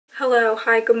Hello,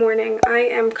 hi, good morning. I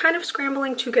am kind of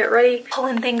scrambling to get ready,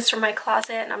 pulling things from my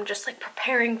closet, and I'm just like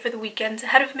preparing for the weekends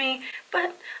ahead of me,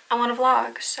 but I want to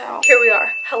vlog, so here we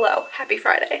are. Hello, happy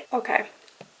Friday. Okay,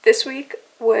 this week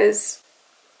was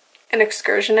an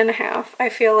excursion and a half. I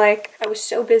feel like I was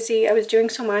so busy, I was doing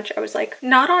so much, I was like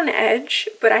not on edge,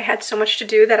 but I had so much to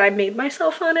do that I made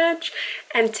myself on edge.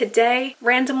 And today,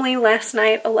 randomly last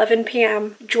night, 11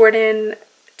 p.m., Jordan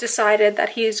decided that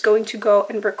he is going to go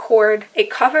and record a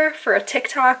cover for a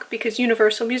TikTok because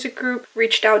Universal Music Group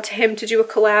reached out to him to do a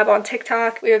collab on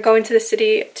TikTok. We are going to the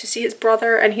city to see his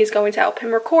brother and he's going to help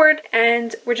him record,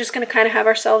 and we're just going to kind of have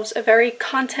ourselves a very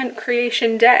content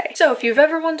creation day. So if you've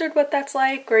ever wondered what that's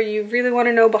like or you really want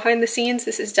to know behind the scenes,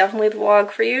 this is definitely the vlog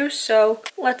for you. So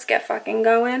let's get fucking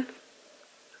going.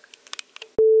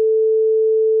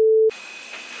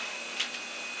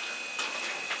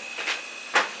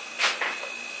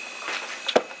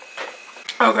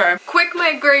 Okay. Quick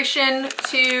migration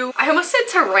to, I almost said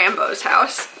to Rambo's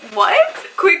house. What?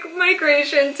 Quick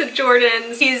migration to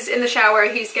Jordan's. He's in the shower,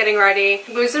 he's getting ready.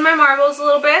 Losing my marbles a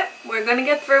little bit. We're gonna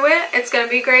get through it. It's gonna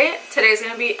be great. Today's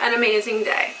gonna be an amazing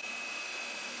day.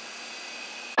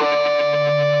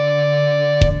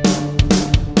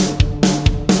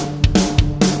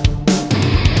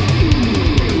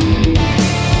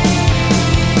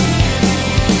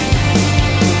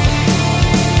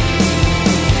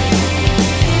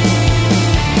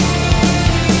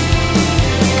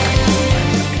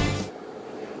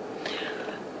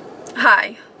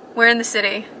 Hi, we're in the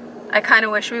city. I kind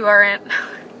of wish we weren't.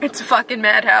 It's a fucking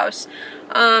madhouse.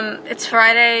 It's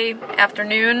Friday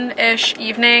afternoon-ish,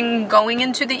 evening, going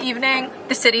into the evening.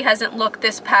 The city hasn't looked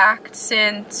this packed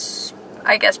since,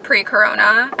 I guess,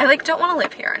 pre-corona. I like don't want to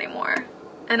live here anymore.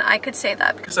 And I could say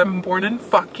that because I'm born and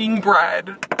fucking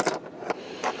bred.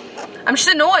 I'm just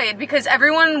annoyed because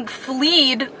everyone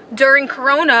fled during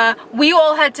Corona. We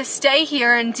all had to stay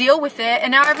here and deal with it,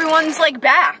 and now everyone's like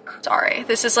back. Sorry,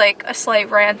 this is like a slight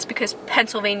rant because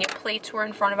Pennsylvania plates were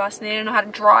in front of us and they didn't know how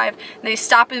to drive. And they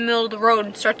stop in the middle of the road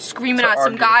and start screaming at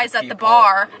some guys at the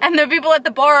bar. And the people at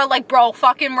the bar are like, bro,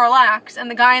 fucking relax. And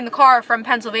the guy in the car from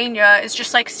Pennsylvania is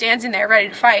just like standing there ready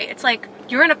to fight. It's like,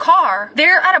 you're in a car.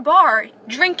 They're at a bar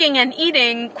drinking and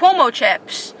eating Cuomo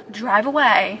chips. Drive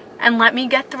away and let me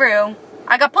get through.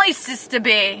 I got places to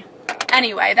be.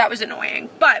 Anyway, that was annoying.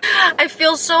 But I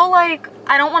feel so like,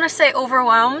 I don't want to say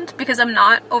overwhelmed because I'm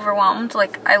not overwhelmed.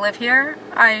 Like, I live here.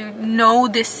 I know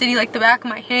this city like the back of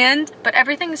my hand. But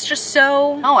everything's just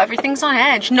so, oh, everything's on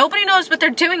edge. Nobody knows what they're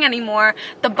doing anymore.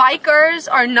 The bikers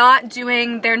are not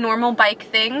doing their normal bike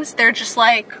things. They're just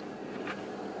like,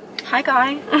 hi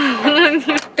guy.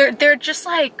 they're just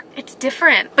like, it's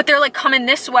different, but they're like coming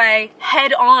this way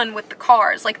head on with the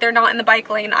cars. Like they're not in the bike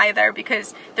lane either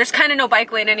because there's kind of no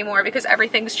bike lane anymore because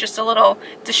everything's just a little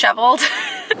disheveled.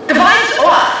 The vibe's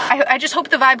off. I just hope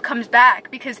the vibe comes back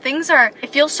because things are, it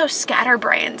feels so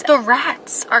scatterbrained. The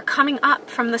rats are coming up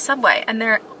from the subway and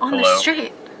they're on the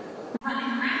street running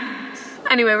around.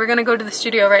 Anyway, we're gonna go to the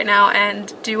studio right now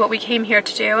and do what we came here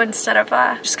to do instead of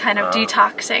just kind of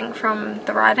detoxing from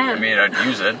the ride in. I mean, I'd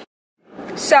use it.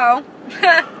 So,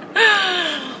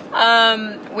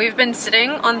 we've been sitting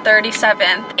on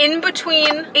 37th in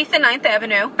between 8th and 9th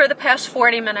Avenue for the past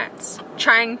 40 minutes,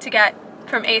 trying to get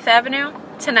from 8th Avenue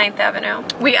to 9th Avenue.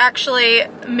 We actually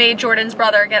made Jordan's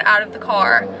brother get out of the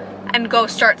car and go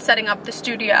start setting up the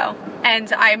studio.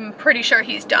 And I'm pretty sure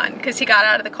he's done because he got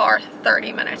out of the car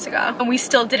 30 minutes ago. And we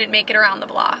still didn't make it around the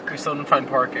block. We still didn't find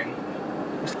parking.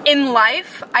 In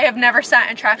life, I have never sat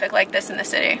in traffic like this in the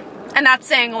city. And that's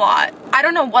saying a lot. I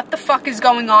don't know what the fuck is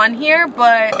going on here,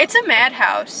 but it's a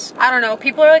madhouse. I don't know,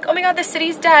 people are like, oh my god, the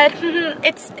city's dead.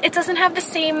 It doesn't have the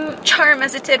same charm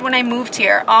as it did when I moved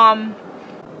here.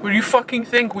 What do you fucking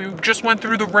think? We just went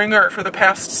through the ringer for the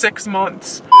past 6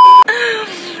 months.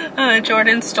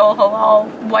 Jordan stole halal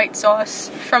white sauce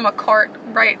from a cart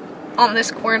right on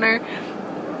this corner.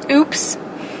 Oops.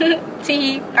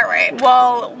 Alright,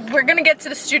 well, we're gonna get to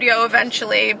the studio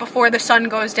eventually before the sun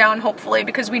goes down, hopefully,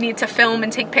 because we need to film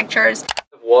and take pictures.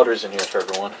 Water's in here for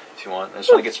everyone, if you want. I just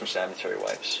want to get some sanitary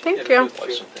wipes. Thank you.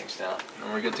 Wipe some things down,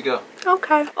 and we're good to go.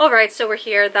 Okay. Alright, so we're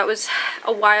here. That was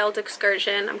a wild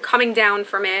excursion. I'm coming down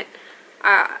from it.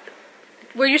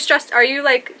 Were you stressed? Are you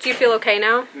like, do you feel okay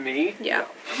now? Me? Yeah.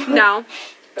 No?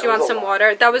 Do you want some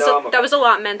water? That was that was a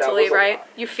lot mentally, right?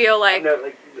 You feel like...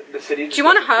 The city just do you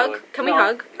want a hug? Can we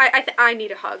hug? I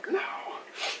need a hug. No.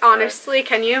 Honestly,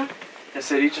 can you? The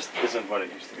city just isn't what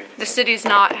it used to be. The city's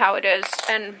not how it is,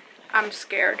 and I'm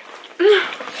scared. You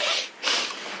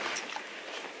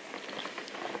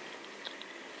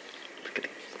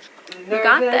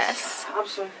got this.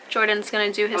 Jordan's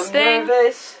gonna do his thing.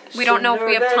 Nervous, we don't know if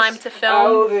we have time to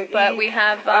film, but we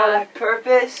have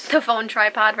the phone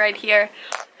tripod right here.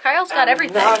 Kyle's got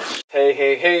everything. Hey,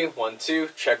 hey, hey, 1, 2,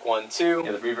 check 1, 2.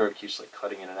 Yeah, the reverb keeps like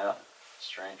cutting in and out.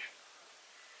 Strange.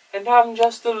 And I'm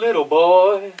just a little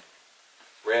boy.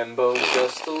 Rambo's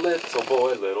just a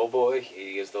little boy,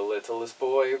 he is the littlest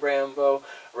boy, Rambo.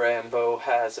 Rambo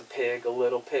has a pig, a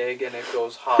little pig, and it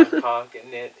goes honk honk,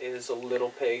 and it is a little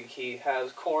pig. He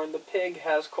has corn, the pig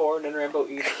has corn, and Rambo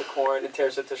eats the corn and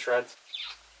tears it to shreds.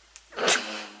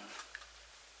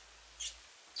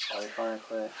 Sorry, fire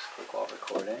clicks, click while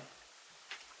recording.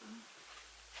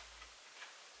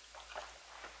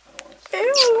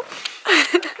 Ew.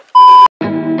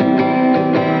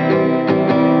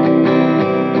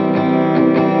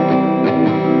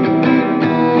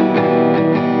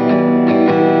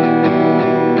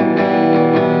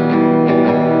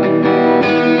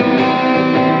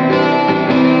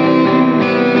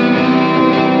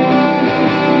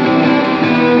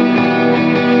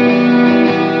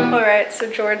 So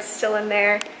George's still in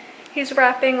there. He's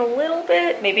rapping a little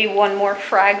bit, maybe one more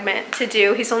fragment to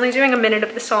do. He's only doing a minute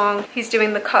of the song. He's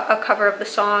doing a cover of the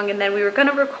song, and then we were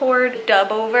gonna record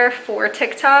dub over for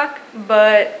TikTok,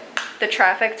 but the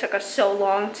traffic took us so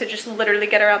long to just literally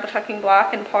get around the fucking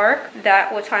block and park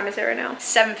that, what time is it right now?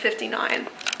 7:59,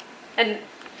 and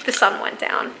the sun went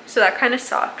down, so that kind of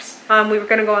sucks. We were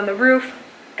gonna go on the roof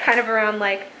kind of around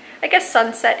like, I guess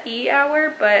sunset-y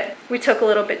hour, but we took a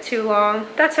little bit too long.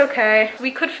 That's okay. We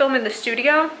could film in the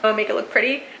studio, make it look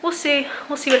pretty. We'll see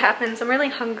what happens. I'm really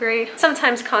hungry.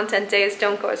 Sometimes content days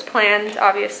don't go as planned,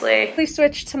 obviously. Please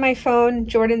switch to my phone.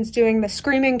 Jordan's doing the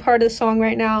screaming part of the song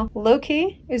right now.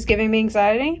 Low-key is giving me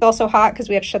anxiety. It's also hot because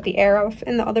we have to shut the air off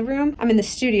in the other room. I'm in the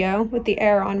studio with the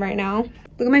air on right now.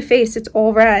 Look at my face, it's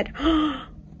all red. Oh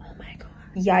my God.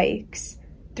 Yikes.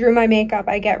 Through my makeup,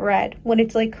 I get red. When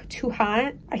it's like too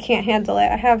hot, I can't handle it.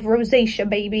 I have rosacea,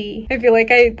 baby. I feel like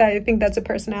I think that's a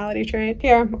personality trait.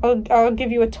 Here, I'll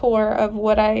give you a tour of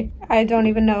what I don't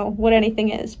even know what anything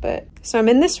is, but. So I'm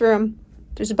in this room.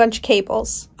 There's a bunch of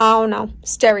cables. I don't know.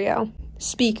 Stereo,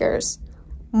 speakers,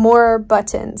 more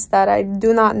buttons that I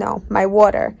do not know. My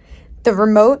water, the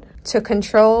remote to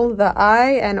control the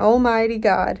I and almighty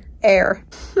God, air.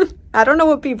 I don't know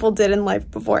what people did in life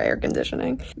before air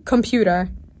conditioning. Computer.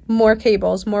 More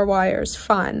cables, more wires,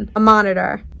 fun. A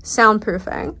monitor,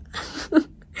 soundproofing.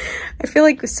 I feel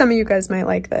like some of you guys might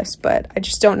like this, but I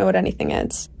just don't know what anything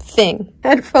is. Thing,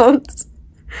 headphones,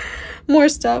 more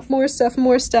stuff, more stuff,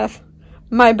 more stuff.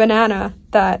 My banana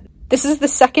this is the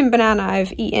second banana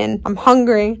I've eaten. I'm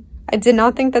hungry. I did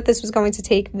not think that this was going to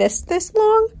take this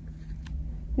long.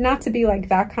 Not to be like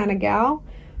that kind of gal,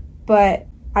 but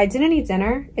I didn't eat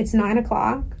dinner. It's 9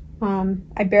 o'clock.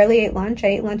 I barely ate lunch. I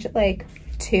ate lunch at like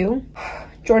 2.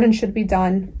 Jordan should be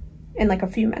done in like a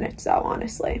few minutes though,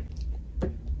 honestly.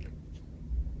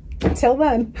 Until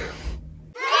then.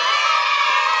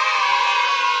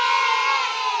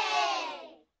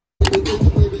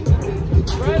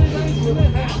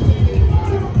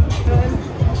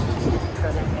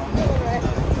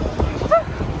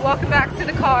 Welcome back to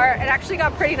the car. It actually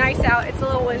got pretty nice out. It's a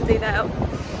little windy though.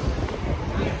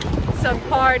 Some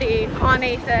party on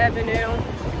 8th Avenue.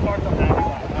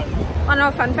 Want to know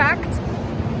a fun fact?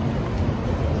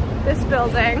 This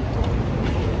building,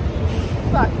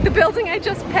 the building I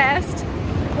just passed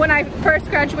when I first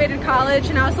graduated college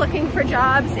and I was looking for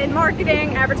jobs in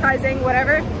marketing, advertising,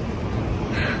 whatever.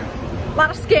 A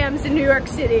lot of scams in New York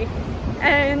City.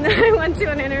 And I went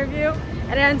to an interview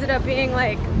and it ended up being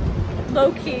like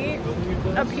low-key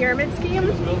a pyramid scheme.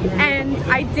 And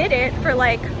I did it for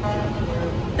like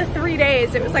the 3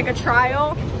 days. It was like a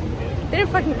trial. They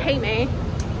didn't fucking pay me.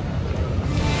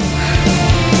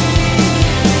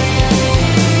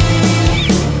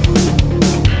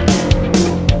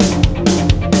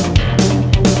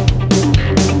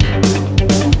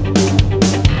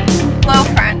 Hello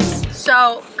friends.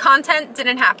 So content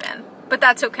didn't happen, but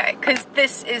that's okay because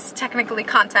this is technically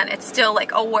content. It's still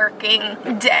like a working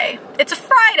day. It's a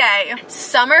Friday.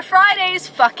 Summer Fridays,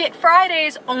 fuck it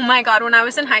Fridays. Oh my God, when I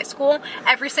was in high school,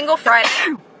 every single Friday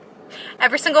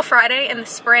in the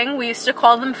spring, we used to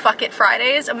call them fuck it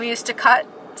Fridays, and we used to cut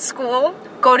school,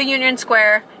 go to Union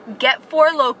Square, get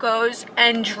 4 Locos,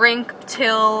 and drink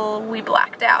till we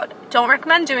blacked out. Don't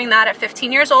recommend doing that at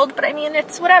 15 years old, but I mean,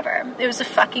 it's whatever. It was a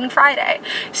fucking Friday.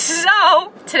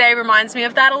 So, today reminds me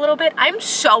of that a little bit. I'm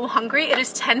so hungry. It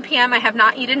is 10 p.m. I have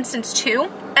not eaten since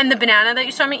 2. And the banana that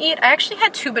you saw me eat, I actually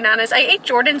had 2 bananas. I ate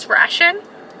Jordan's ration,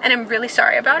 and I'm really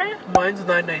sorry about it. Mine's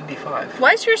 $9.95.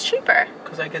 Why is yours cheaper?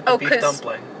 Because I get the beef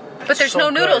dumpling. But there's so no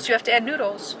noodles. good. You have to add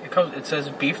noodles. It says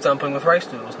beef dumpling with rice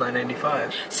noodles,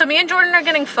 $9.95. So me and Jordan are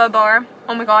getting pho bar.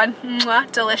 Oh my god, mwah,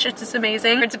 delicious, it's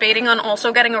amazing. We're debating on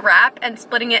also getting a wrap and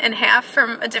splitting it in half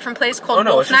from a different place called Oh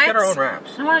no, Wolf let's just Nights. get our own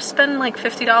wraps. I don't want to spend like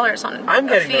 $50 on I'm a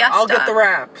getting Fiesta. I'll get the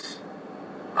wraps.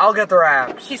 I'll get the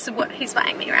wraps. He's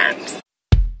buying me wraps.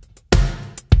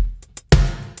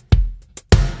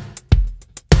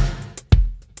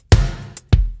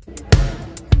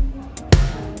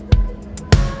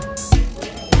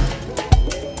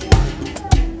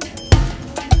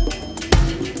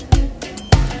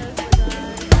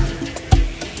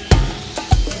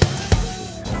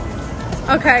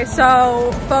 Okay, so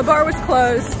pho bar was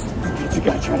closed.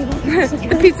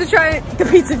 The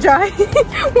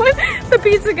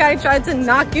pizza guy tried to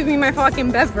not give me my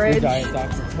fucking beverage.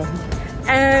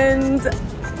 And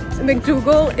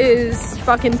McDougal is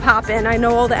fucking poppin'. I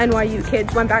know all the NYU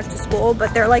kids went back to school,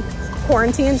 but they're like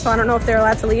quarantined, so I don't know if they're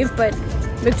allowed to leave, but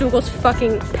McDougal's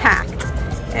fucking packed.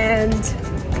 And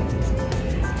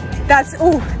that's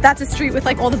a street with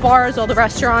like all the bars, all the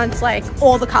restaurants, like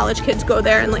all the college kids go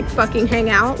there and like fucking hang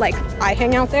out. Like I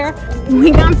hang out there.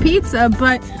 We got pizza,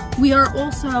 but we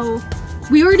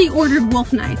already ordered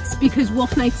Wolf Nights because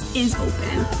Wolf Nights is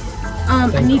open.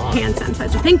 I need hand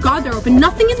sanitizer. Thank God they're open.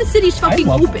 Nothing in the city's fucking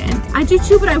open. I do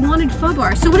too, but I wanted pho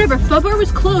bar. So whatever, pho bar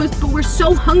was closed, but we're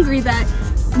so hungry that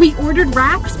we ordered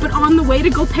wraps, but on the way to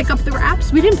go pick up the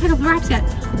wraps, we didn't pick up the wraps yet.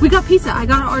 We got pizza. I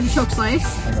got an artichoke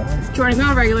slice. Jordan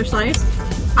got a regular slice.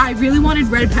 I really wanted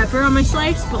red pepper on my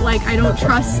slice, but like I don't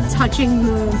trust touching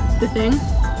the thing.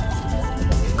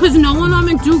 Cause no one on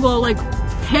McDougal like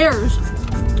cares.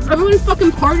 Everyone's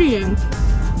fucking partying.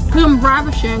 Cause I'm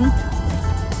ravishing.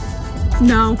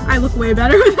 No, I look way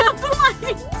better without the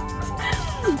light.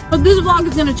 What this vlog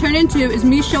is gonna turn into is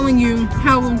me showing you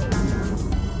how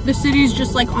the city's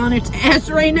just like on its ass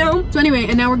right now. So anyway,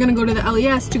 and now we're gonna go to the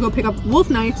LES to go pick up Wolf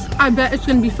Nights. I bet it's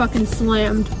gonna be fucking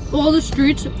slammed. All the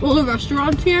streets, all the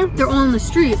restaurants here, they're all on the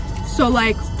street. So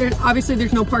like,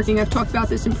 there's no parking. I've talked about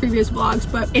this in previous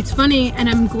vlogs, but it's funny and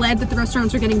I'm glad that the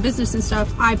restaurants are getting business and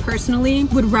stuff. I personally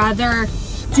would rather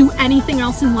do anything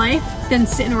else in life than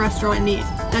sit in a restaurant and eat.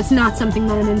 That's not something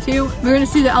that I'm into. We're gonna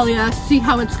see the LES, see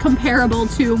how it's comparable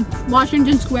to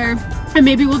Washington Square, and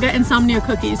maybe we'll get insomnia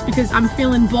cookies because I'm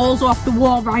feeling balls off the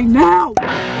wall right now.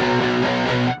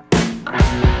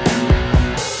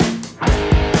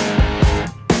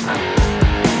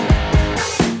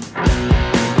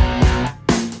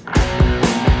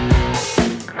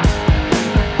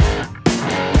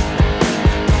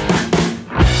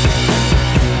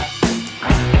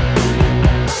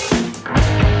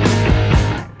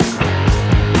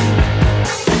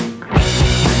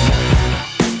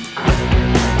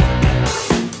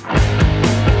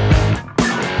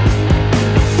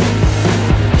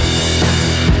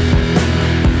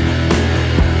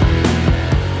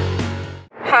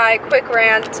 Quick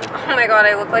rant. Oh my god,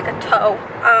 I look like a toe.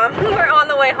 We're on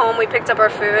the way home. We picked up our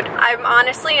food. I'm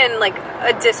honestly in like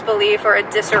a disbelief or a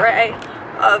disarray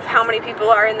of how many people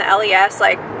are in the LES.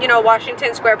 Like, you know,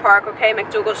 Washington Square Park, okay,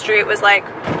 McDougal Street was like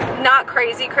not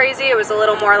crazy. It was a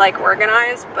little more like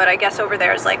organized, but I guess over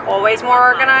there is like always more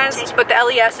organized. But the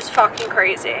LES is fucking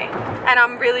crazy. And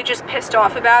I'm really just pissed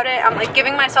off about it. I'm like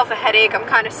giving myself a headache. I'm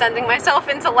kind of sending myself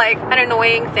into like an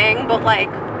annoying thing, but like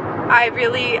I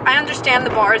understand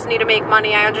the bars need to make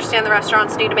money, I understand the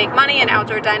restaurants need to make money, and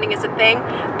outdoor dining is a thing,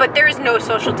 but there is no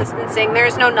social distancing, there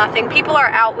is no nothing. People are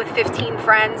out with 15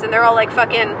 friends, and they're all like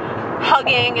fucking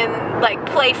hugging and like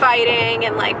play fighting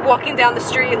and like walking down the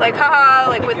street like haha,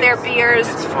 like with their beers.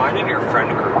 It's fine in your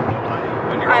friend group,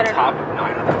 when you're on top of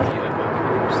 9 other people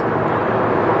groups.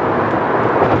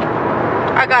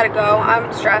 I gotta go,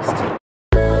 I'm stressed.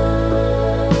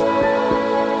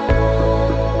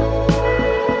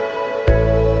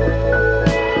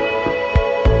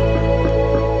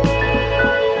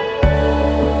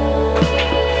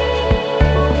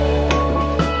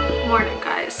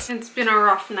 It's been a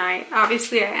rough night.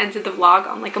 Obviously, I ended the vlog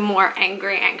on like a more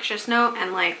angry, anxious note,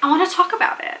 and like I want to talk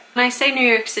about it. When I say New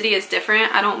York City is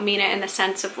different, I don't mean it in the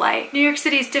sense of like New York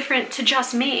City is different to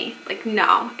just me. Like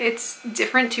no, it's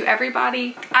different to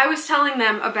everybody. I was telling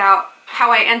them about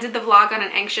how I ended the vlog on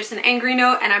an anxious and angry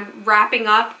note, and I'm wrapping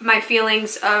up my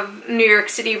feelings of New York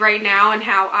City right now and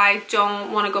how I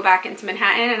don't want to go back into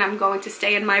Manhattan and I'm going to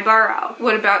stay in my borough.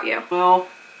 What about you? Well,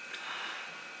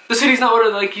 the city's not what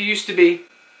it like it used to be.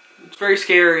 It's very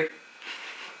scary.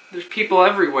 There's people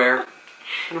everywhere.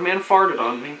 And a man farted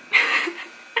on me.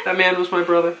 That man was my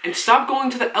brother. And stop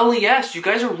going to the LES. You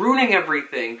guys are ruining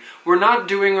everything. We're not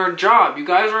doing our job. You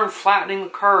guys aren't flattening the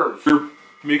curve. You're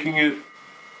making it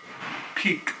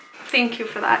peak. Thank you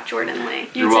for that, Jordan Lee.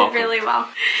 You're did welcome. really well.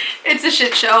 It's a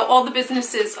shit show. All the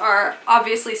businesses are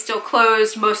obviously still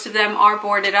closed. Most of them are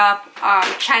boarded up.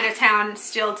 Chinatown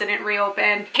still didn't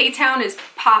reopen. K-Town is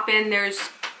popping. There's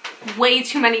way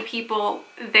too many people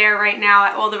there right now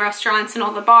at all the restaurants and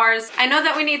all the bars. I know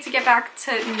that we need to get back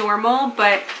to normal,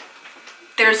 but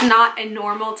there's not a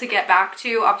normal to get back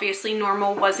to. Obviously,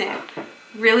 normal wasn't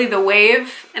really the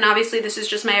wave, and obviously this is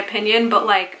just my opinion, but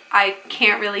like I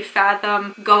can't really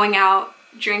fathom going out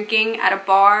drinking at a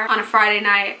bar on a Friday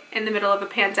night in the middle of a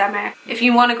pandemic. If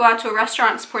you want to go out to a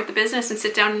restaurant and support the business and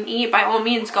sit down and eat, by all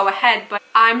means go ahead, but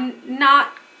I'm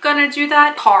not gonna do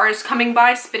that. Cars coming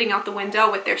by spitting out the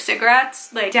window with their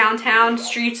cigarettes. Like, downtown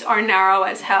streets are narrow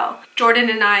as hell. Jordan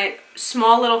and I,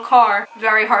 small little car,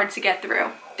 very hard to get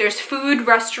through. There's food,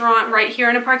 restaurant right here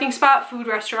in a parking spot, food,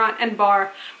 restaurant, and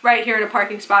bar right here in a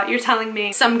parking spot. You're telling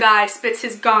me some guy spits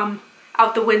his gum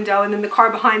out the window and then the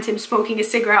car behind him smoking a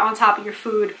cigarette on top of your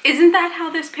food. Isn't that how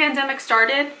this pandemic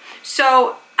started?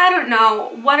 So I don't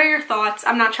know. What are your thoughts?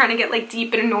 I'm not trying to get like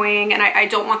deep and annoying, and I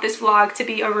don't want this vlog to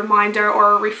be a reminder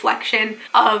or a reflection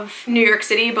of New York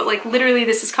City, but like literally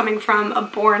this is coming from a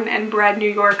born and bred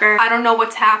New Yorker. I don't know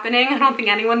what's happening. I don't think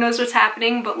anyone knows what's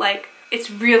happening, but like it's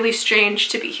really strange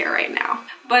to be here right now.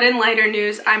 But in lighter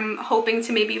news, I'm hoping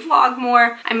to maybe vlog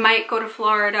more. I might go to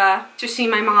Florida to see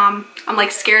my mom. I'm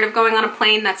like scared of going on a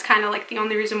plane. That's kind of like the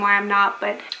only reason why I'm not,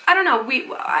 but I don't know.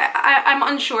 I'm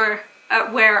unsure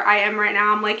where I am right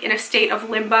now. I'm like in a state of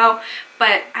limbo,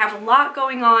 but I have a lot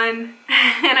going on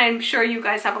and I'm sure you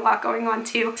guys have a lot going on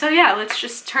too. So yeah, let's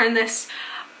just turn this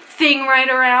thing right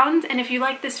around. And if you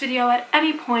like this video at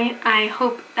any point, I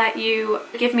hope that you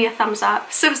give me a thumbs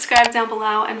up, subscribe down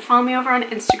below, and follow me over on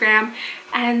Instagram,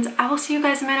 and I will see you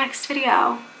guys in my next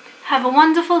video. Have a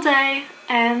wonderful day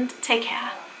and take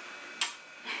care.